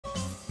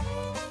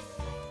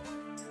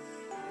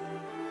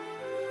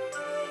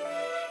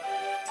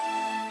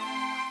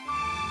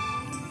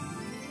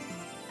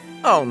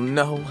Oh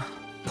no,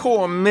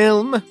 poor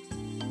Milm.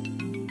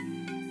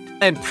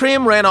 And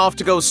Prim ran off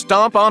to go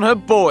stomp on her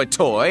boy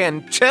toy,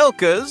 and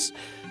Chelka's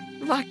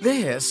like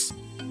this.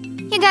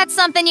 You got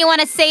something you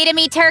want to say to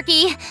me,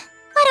 Turkey?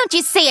 Why don't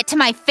you say it to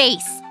my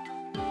face?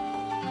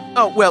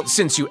 Oh, well,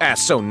 since you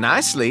asked so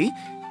nicely,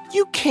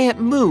 you can't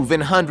move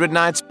in 100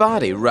 Knight's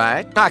body,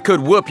 right? I could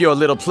whoop your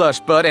little plush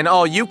butt, and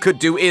all you could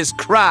do is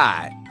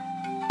cry.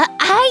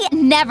 I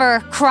never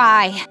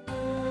cry.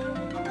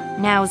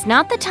 Now's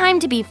not the time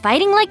to be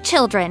fighting like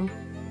children.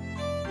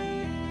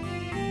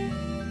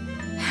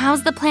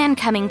 How's the plan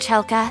coming,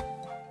 Chelka?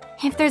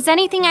 If there's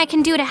anything I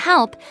can do to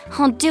help,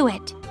 I'll do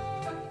it.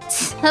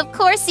 Of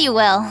course you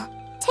will.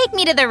 Take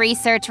me to the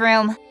research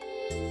room.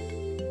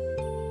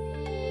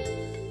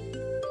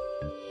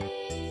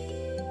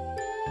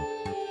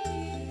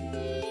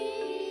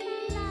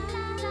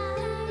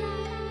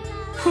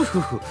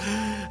 Whew,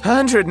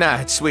 100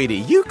 Knights, sweetie.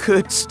 You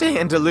could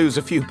stand to lose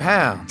a few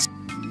pounds.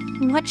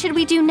 What should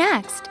we do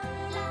next?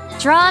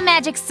 Draw a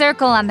magic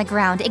circle on the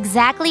ground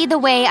exactly the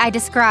way I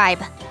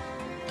describe.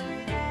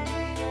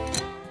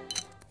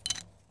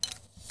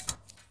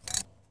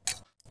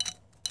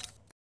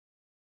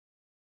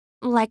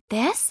 Like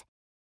this?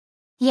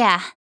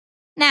 Yeah.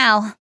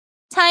 Now,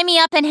 tie me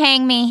up and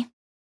hang me.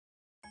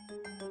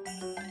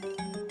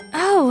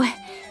 Oh,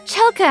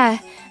 Chelka,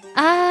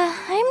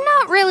 I'm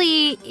not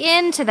really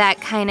into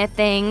that kind of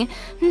thing.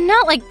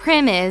 Not like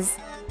Prim is.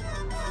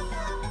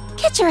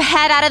 Get your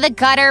head out of the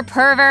gutter,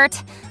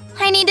 pervert.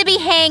 I need to be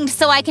hanged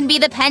so I can be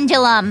the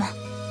Pendulum.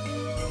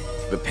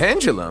 The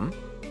Pendulum?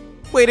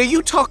 Wait, are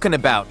you talking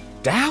about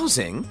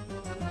dowsing?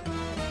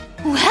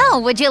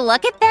 Well, would you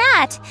look at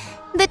that?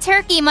 The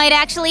turkey might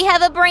actually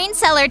have a brain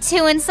cell or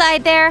two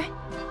inside there.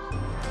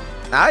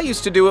 I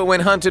used to do it when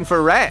hunting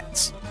for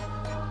rats.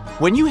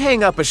 When you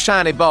hang up a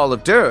shiny ball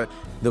of dirt,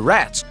 the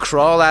rats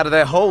crawl out of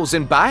their holes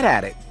and bite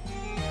at it.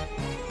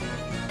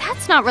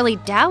 That's not really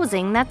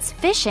dowsing, that's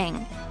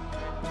fishing.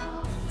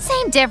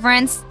 Same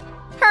difference.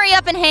 Hurry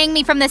up and hang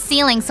me from the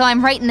ceiling so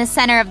I'm right in the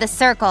center of the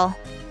circle.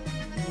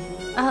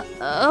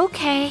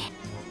 Okay.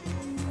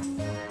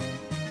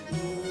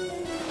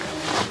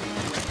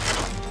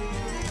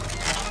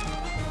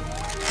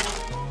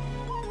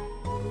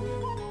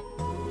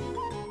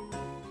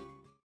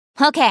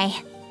 Okay,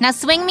 now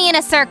swing me in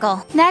a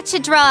circle. That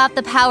should draw out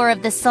the power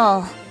of the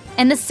soul.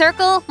 And the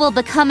circle will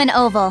become an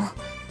oval.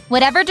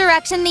 Whatever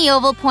direction the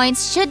oval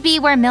points should be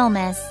where Milm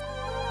is.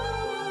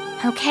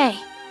 Okay,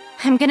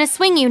 I'm gonna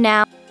swing you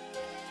now.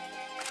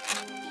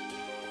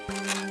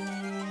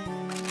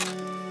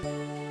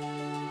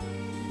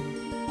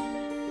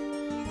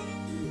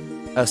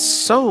 A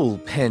soul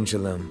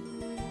pendulum.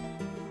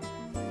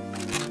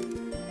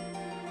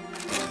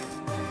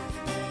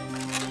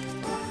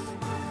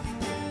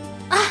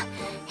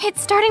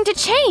 It's starting to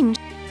change.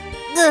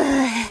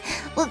 Ugh.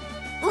 Well,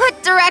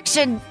 what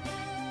direction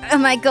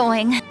am I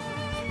going?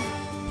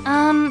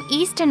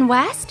 East and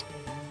west?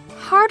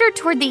 Harder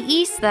toward the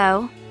east,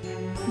 though.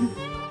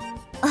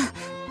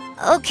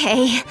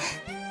 Okay.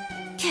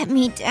 Get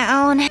me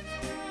down.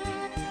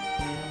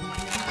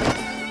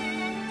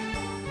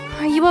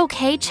 Are you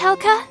okay,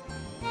 Chelka?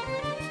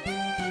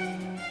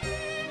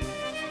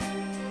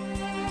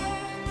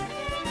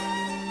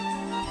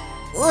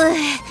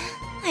 Ugh.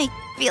 I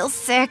feel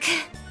sick.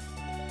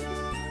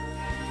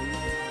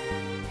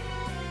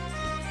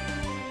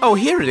 Oh,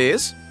 here it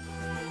is.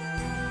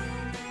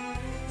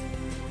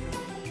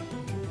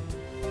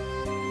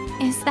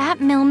 Is that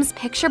Milm's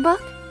picture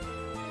book?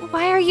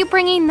 Why are you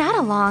bringing that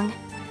along?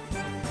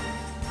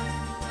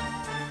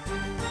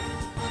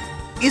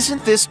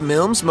 Isn't this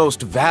Milm's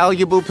most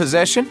valuable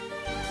possession?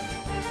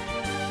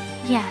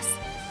 Yes,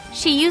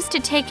 she used to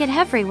take it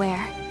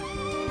everywhere.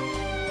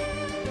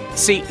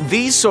 See,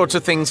 these sorts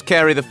of things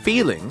carry the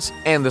feelings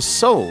and the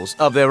souls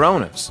of their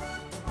owners.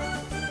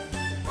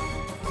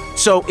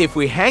 So if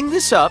we hang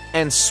this up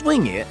and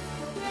swing it...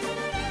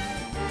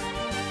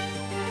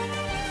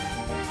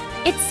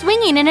 It's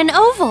swinging in an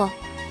oval.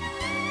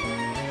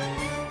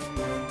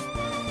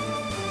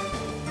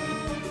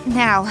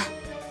 Now,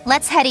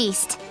 let's head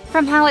east.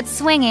 From how it's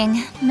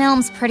swinging,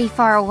 Milm's pretty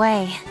far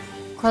away,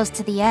 close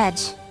to the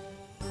edge.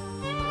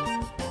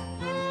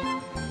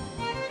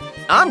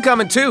 I'm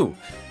coming too.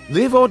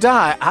 Live or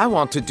die, I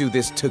want to do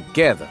this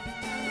together.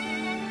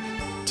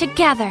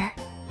 Together.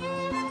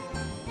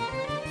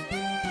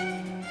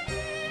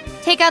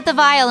 Take out the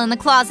vial in the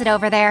closet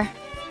over there.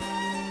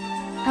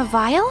 A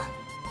vial?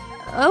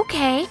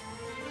 Okay.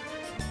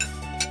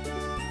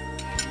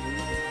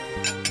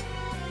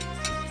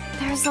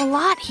 There's a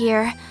lot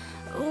here.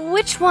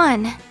 Which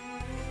one?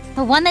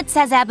 The one that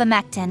says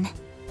abamectin.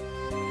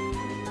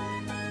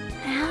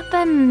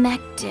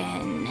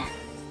 Abamectin.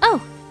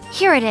 Oh,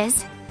 here it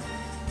is.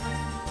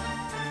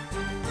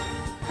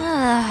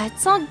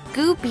 It's all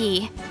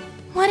goopy.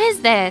 What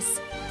is this?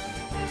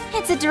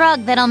 It's a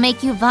drug that'll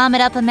make you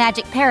vomit up a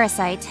magic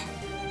parasite.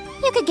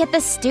 You could get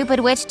this stupid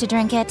witch to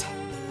drink it.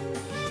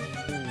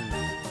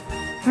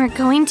 We're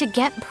going to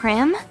get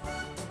Prim?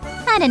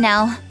 I don't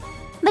know.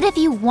 But if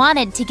you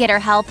wanted to get her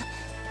help,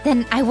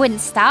 then I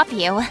wouldn't stop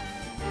you.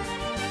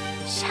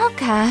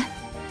 Choka.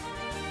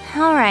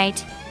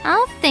 Alright,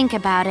 I'll think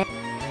about it.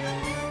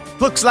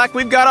 Looks like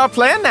we've got our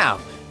plan now.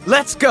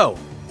 Let's go.